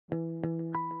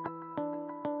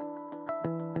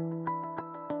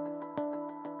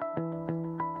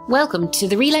Welcome to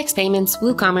the Realex Payments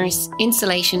WooCommerce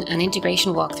installation and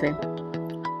integration walkthrough.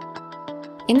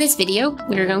 In this video,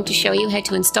 we are going to show you how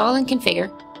to install and configure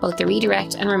both the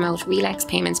redirect and remote Realex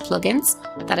Payments plugins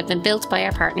that have been built by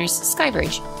our partners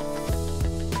SkyVerge.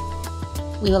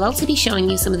 We will also be showing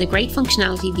you some of the great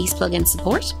functionality these plugins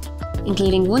support,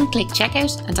 including one-click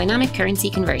checkout and dynamic currency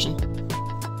conversion.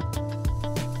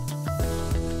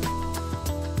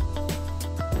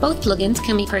 Both plugins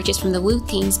can be purchased from the Woo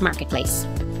Themes marketplace.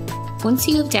 Once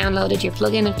you have downloaded your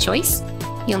plugin of choice,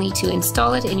 you'll need to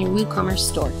install it in your WooCommerce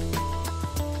store.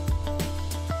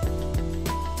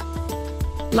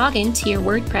 Log in to your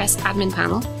WordPress admin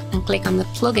panel and click on the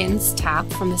Plugins tab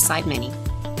from the side menu.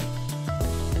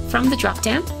 From the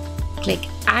drop-down, click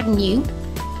Add New,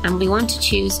 and we want to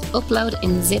choose Upload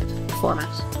in zip format.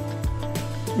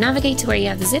 Navigate to where you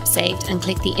have the zip saved and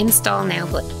click the Install Now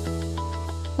button.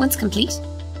 Once complete,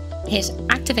 hit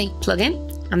Activate Plugin,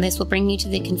 and this will bring you to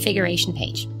the configuration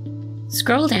page.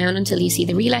 Scroll down until you see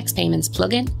the Realex Payments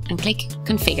plugin and click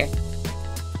Configure.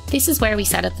 This is where we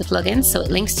set up the plugin so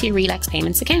it links to your Realex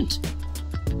Payments account.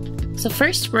 So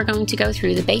first, we're going to go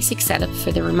through the basic setup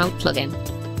for the remote plugin.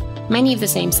 Many of the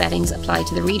same settings apply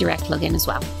to the redirect plugin as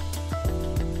well.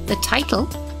 The title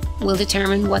will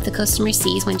determine what the customer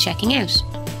sees when checking out.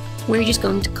 We're just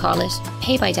going to call it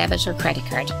Pay by Debit or Credit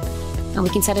Card. And we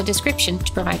can set a description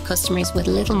to provide customers with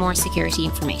a little more security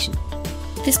information.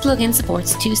 This plugin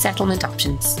supports two settlement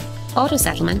options, auto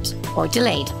settlement or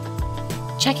delayed.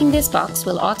 Checking this box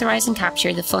will authorize and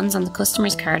capture the funds on the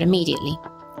customer's card immediately.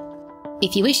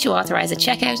 If you wish to authorize a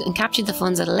checkout and capture the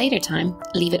funds at a later time,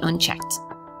 leave it unchecked.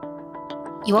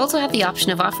 You also have the option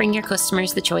of offering your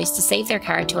customers the choice to save their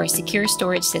card to our secure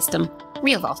storage system,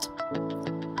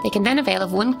 RealVault. They can then avail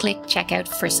of one-click checkout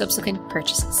for subsequent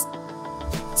purchases.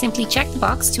 Simply check the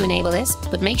box to enable this,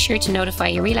 but make sure to notify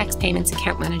your Realex Payments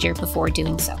account manager before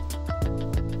doing so.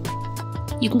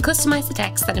 You can customize the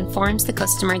text that informs the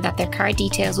customer that their card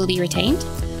details will be retained,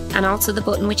 and also the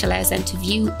button which allows them to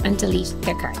view and delete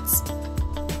their cards.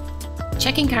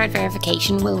 Checking card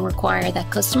verification will require that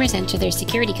customers enter their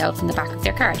security code from the back of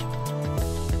their card.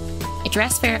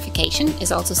 Address verification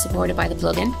is also supported by the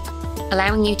plugin,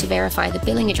 allowing you to verify the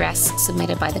billing address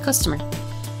submitted by the customer.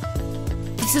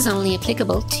 This is only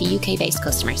applicable to UK-based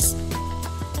customers.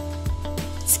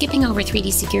 Skipping over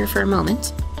 3D Secure for a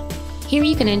moment, here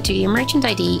you can enter your merchant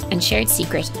ID and shared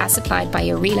secret as supplied by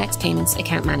your Realex Payments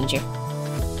account manager.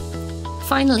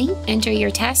 Finally, enter your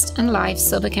test and live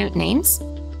sub-account names.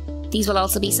 These will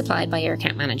also be supplied by your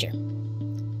account manager.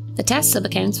 The test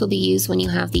sub-accounts will be used when you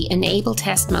have the Enable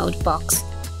Test Mode box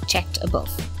checked above.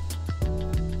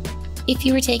 If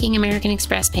you are taking American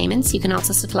Express payments, you can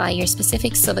also supply your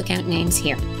specific sub-account names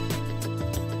here.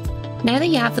 Now that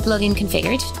you have the plugin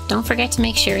configured, don't forget to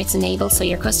make sure it's enabled so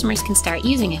your customers can start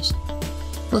using it.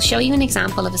 We'll show you an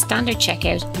example of a standard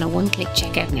checkout and a one-click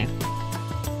checkout now.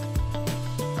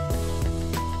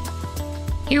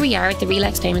 Here we are at the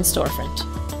Realex Payments storefront.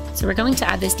 So we're going to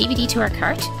add this DVD to our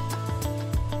cart.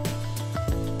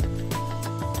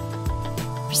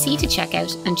 Proceed to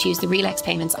checkout and choose the Realex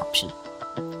Payments option.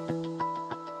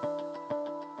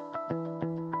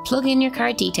 Plug in your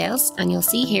card details and you'll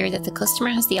see here that the customer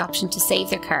has the option to save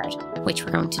their card, which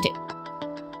we're going to do.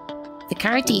 The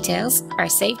card details are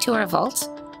saved to our vault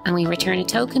and we return a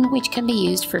token which can be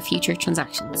used for future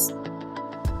transactions.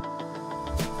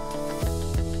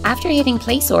 After hitting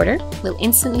place order, we'll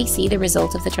instantly see the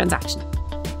result of the transaction.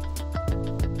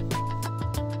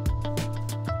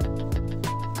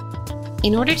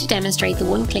 In order to demonstrate the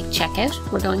one-click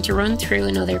checkout, we're going to run through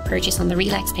another purchase on the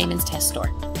Realex Payments test store.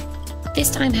 This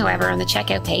time, however, on the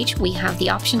checkout page, we have the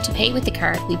option to pay with the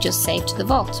card we've just saved to the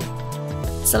vault.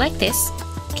 Select this,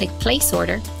 click Place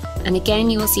Order, and again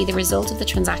you will see the result of the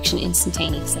transaction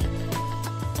instantaneously.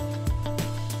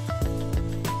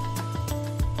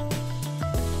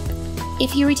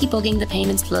 If you are debugging the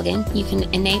Payments plugin, you can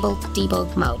enable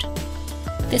Debug Mode.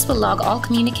 This will log all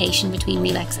communication between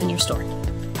Realex and your store.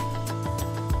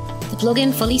 The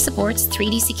plugin fully supports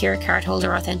 3D Secure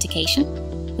cardholder authentication,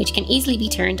 which can easily be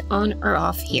turned on or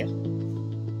off here.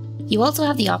 You also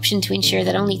have the option to ensure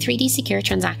that only 3D Secure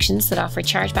transactions that offer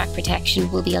chargeback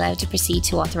protection will be allowed to proceed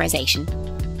to authorization.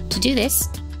 To do this,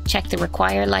 check the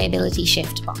Require Liability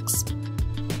Shift box.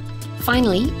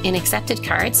 Finally, in accepted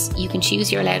cards, you can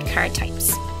choose your allowed card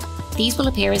types. These will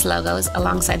appear as logos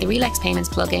alongside the Realex Payments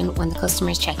plugin when the customer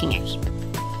is checking out.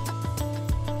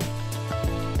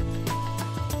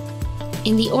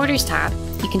 In the Orders tab,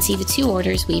 you can see the two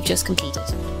orders we've just completed.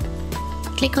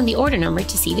 Click on the order number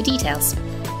to see the details.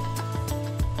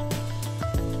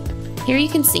 Here you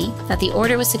can see that the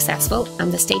order was successful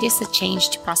and the status has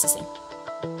changed to processing.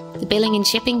 the billing and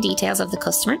shipping details of the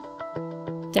customer,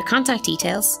 their contact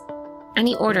details,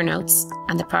 any order notes,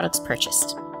 and the products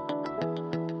purchased.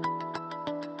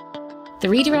 The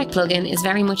redirect plugin is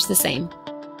very much the same.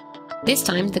 This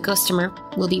time, the customer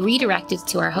will be redirected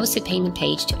to our hosted payment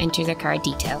page to enter their card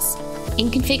details.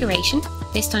 In configuration,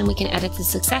 this time we can edit the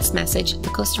success message the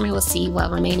customer will see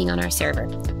while remaining on our server.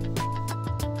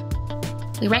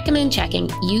 We recommend checking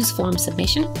Use Form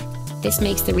Submission. This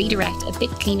makes the redirect a bit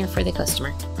cleaner for the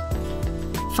customer.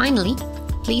 Finally,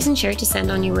 please ensure to send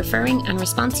on your referring and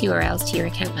response URLs to your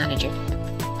account manager.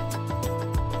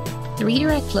 The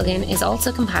redirect plugin is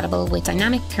also compatible with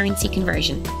Dynamic Currency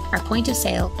Conversion, our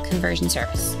point-of-sale conversion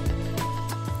service.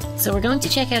 So we're going to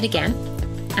check out again,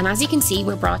 and as you can see,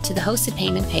 we're brought to the hosted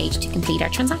payment page to complete our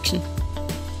transaction.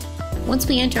 Once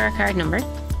we enter our card number,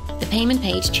 the payment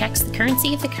page checks the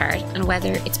currency of the card and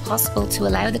whether it's possible to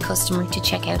allow the customer to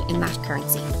check out in that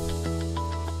currency.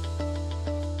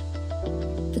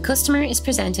 The customer is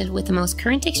presented with the most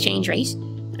current exchange rate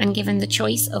and given the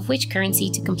choice of which currency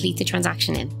to complete the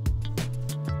transaction in.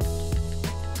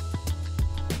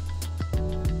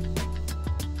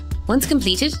 Once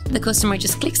completed, the customer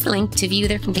just clicks the link to view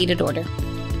their completed order.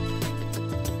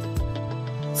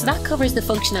 So that covers the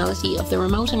functionality of the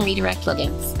remote and redirect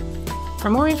plugins.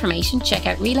 For more information, check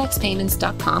out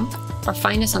realexpayments.com or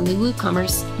find us on the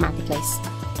WooCommerce marketplace.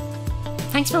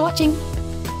 Thanks for watching!